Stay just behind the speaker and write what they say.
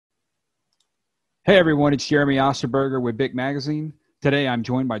Hey everyone, it's Jeremy Osterberger with Big Magazine. Today I'm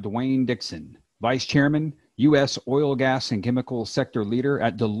joined by Duane Dickson, Vice Chairman, U.S. Oil, Gas, and Chemical Sector Leader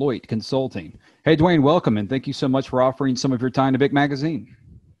at Deloitte Consulting. Hey Duane, welcome and thank you so much for offering some of your time to Big Magazine.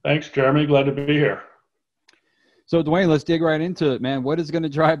 Thanks, Jeremy. Glad to be here. So Duane, let's dig right into it, man. What is going to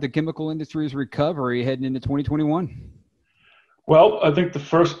drive the chemical industry's recovery heading into 2021? Well, I think the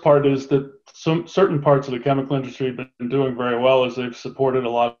first part is that some certain parts of the chemical industry have been doing very well as they've supported a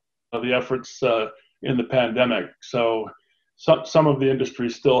lot of the efforts in the pandemic. So some of the industry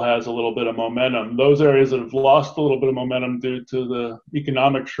still has a little bit of momentum. Those areas that have lost a little bit of momentum due to the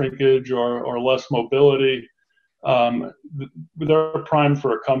economic shrinkage or less mobility, they're primed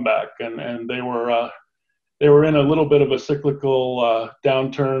for a comeback, and they were in a little bit of a cyclical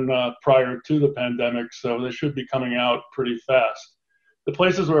downturn prior to the pandemic, so they should be coming out pretty fast. The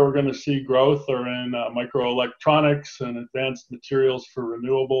places where we're going to see growth are in microelectronics and advanced materials for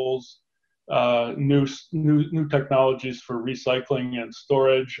renewables, new technologies for recycling and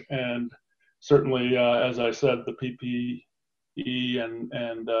storage, and certainly, as I said, the PPE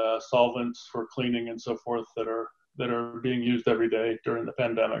and solvents for cleaning and so forth that are being used every day during the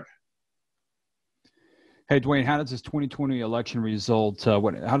pandemic. Hey Duane, how does this 2020 election result, how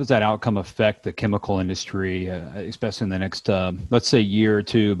does that outcome affect the chemical industry, especially in the next, let's say, year or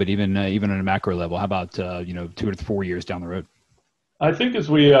two, but even on a macro level? How about 2 or 4 years down the road? I think as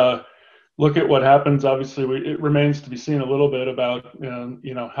we look at what happens, obviously it remains to be seen a little bit about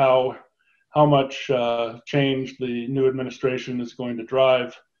how much change the new administration is going to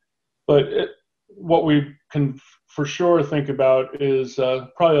drive. But what we can for sure think about is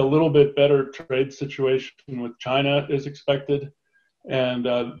probably a little bit better trade situation with China is expected, and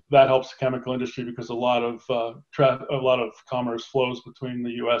that helps the chemical industry because a lot of commerce flows between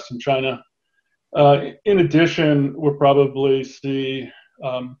the U.S. and China. In addition, we'll probably see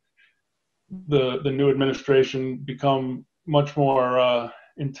the new administration become much more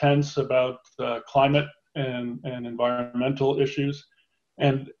intense about climate and environmental issues,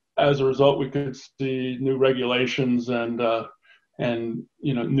 and as a result, we could see new regulations and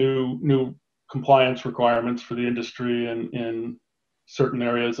new compliance requirements for the industry in certain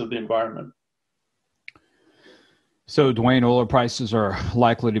areas of the environment. So, Duane, oil prices are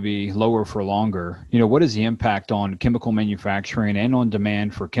likely to be lower for longer. What is the impact on chemical manufacturing and on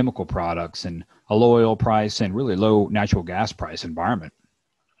demand for chemical products and a low oil price and really low natural gas price environment?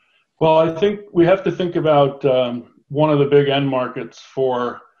 Well, I think we have to think about one of the big end markets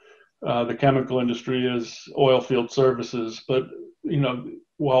for the chemical industry is oil field services, but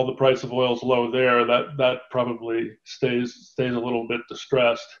while the price of oil is low there, that probably stays a little bit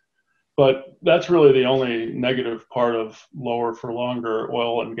distressed. But that's really the only negative part of lower for longer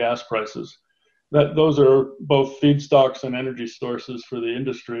oil and gas prices. That those are both feedstocks and energy sources for the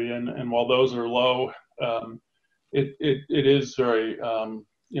industry, and while those are low, it is very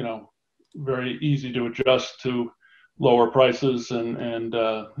very easy to adjust to lower prices and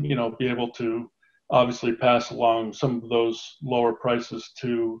be able to obviously pass along some of those lower prices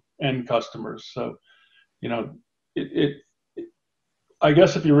to end customers. So, I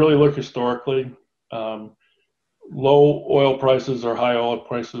guess if you really look historically, low oil prices or high oil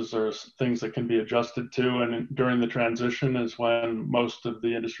prices are things that can be adjusted to, and during the transition is when most of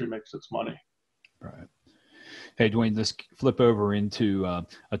the industry makes its money. Right. Hey, Duane, let's flip over into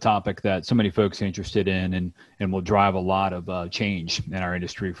a topic that so many folks are interested in and will drive a lot of change in our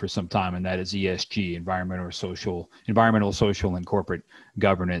industry for some time, and that is ESG, environmental, social, and corporate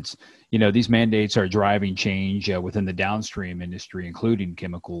governance. These mandates are driving change within the downstream industry, including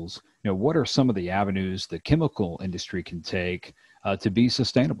chemicals. What are some of the avenues the chemical industry can take to be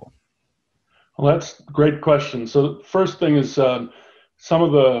sustainable? Well, that's a great question. So the first thing is some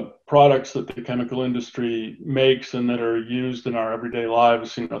of the products that the chemical industry makes and that are used in our everyday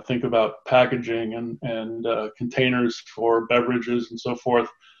lives, think about packaging and containers for beverages and so forth.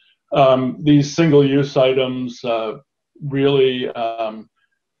 These single-use items really,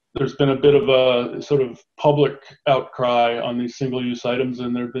 there's been a bit of a sort of public outcry on these single-use items,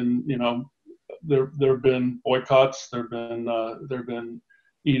 and there've been, there've been boycotts, there've been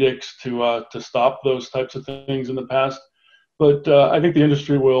edicts to stop those types of things in the past. But I think the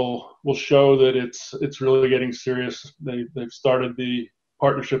industry will show that it's really getting serious. They've started the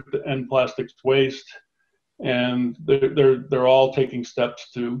partnership to end plastics waste, and they're all taking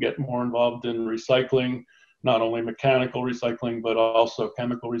steps to get more involved in recycling, not only mechanical recycling but also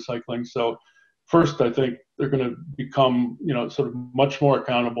chemical recycling. So first, I think they're going to become sort of much more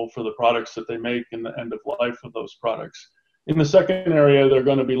accountable for the products that they make and the end of life of those products. In the second area, they're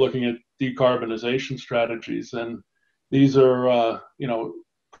going to be looking at decarbonization strategies, and these are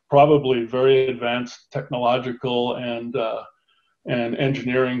probably very advanced technological and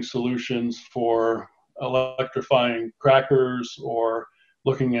engineering solutions for electrifying crackers, or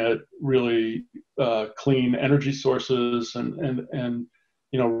looking at really clean energy sources, and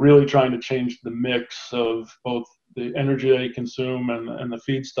really trying to change the mix of both the energy they consume and the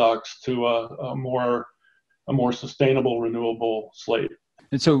feedstocks to a more sustainable, renewable slate.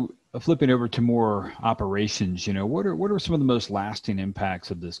 And so flipping over to more operations, what are some of the most lasting impacts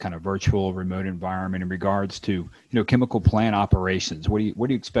of this kind of virtual remote environment in regards to, chemical plant operations? What do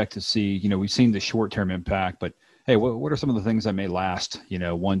you expect to see? We've seen the short-term impact, but hey, what are some of the things that may last,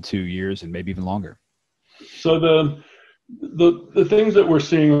 1-2 years and maybe even longer? So the things that we're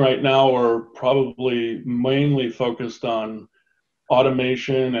seeing right now are probably mainly focused on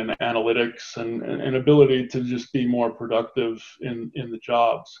automation and analytics and ability to just be more productive in the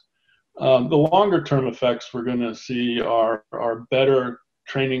jobs. The longer term effects we're going to see are better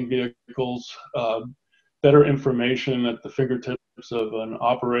training vehicles, better information at the fingertips of an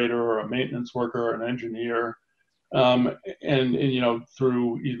operator or a maintenance worker or an engineer, and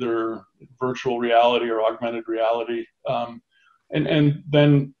through either virtual reality or augmented reality, and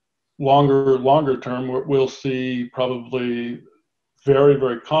then longer term we'll see probably very,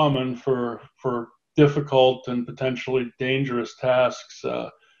 very common for difficult and potentially dangerous tasks,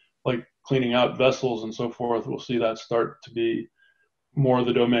 like cleaning out vessels and so forth. We'll see that start to be more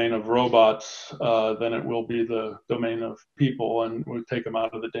the domain of robots than it will be the domain of people, and we'll take them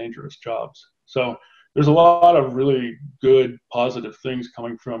out of the dangerous jobs. So there's a lot of really good, positive things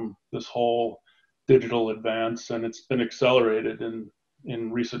coming from this whole digital advance, and it's been accelerated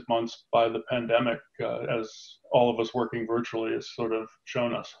in recent months by the pandemic, as all of us working virtually has sort of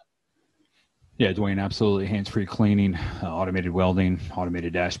shown us. Yeah, Duane, absolutely. Hands-free cleaning, automated welding,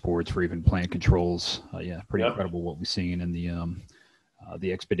 automated dashboards for even plant controls. Pretty incredible what we've seen in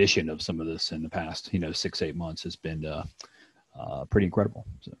the expedition of some of this in the past, 6-8 months has been pretty incredible.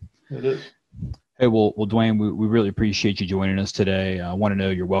 So. It is. Hey, well, Duane, we really appreciate you joining us today. I want to know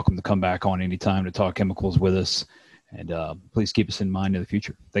you're welcome to come back on anytime to talk chemicals with us. And please keep us in mind in the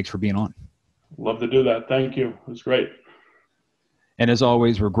future. Thanks for being on. Love to do that. Thank you. It was great. And as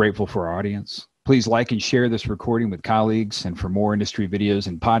always, we're grateful for our audience. Please like and share this recording with colleagues. And for more industry videos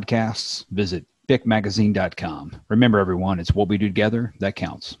and podcasts, visit bicmagazine.com. Remember, everyone, it's what we do together that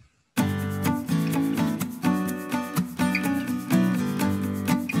counts.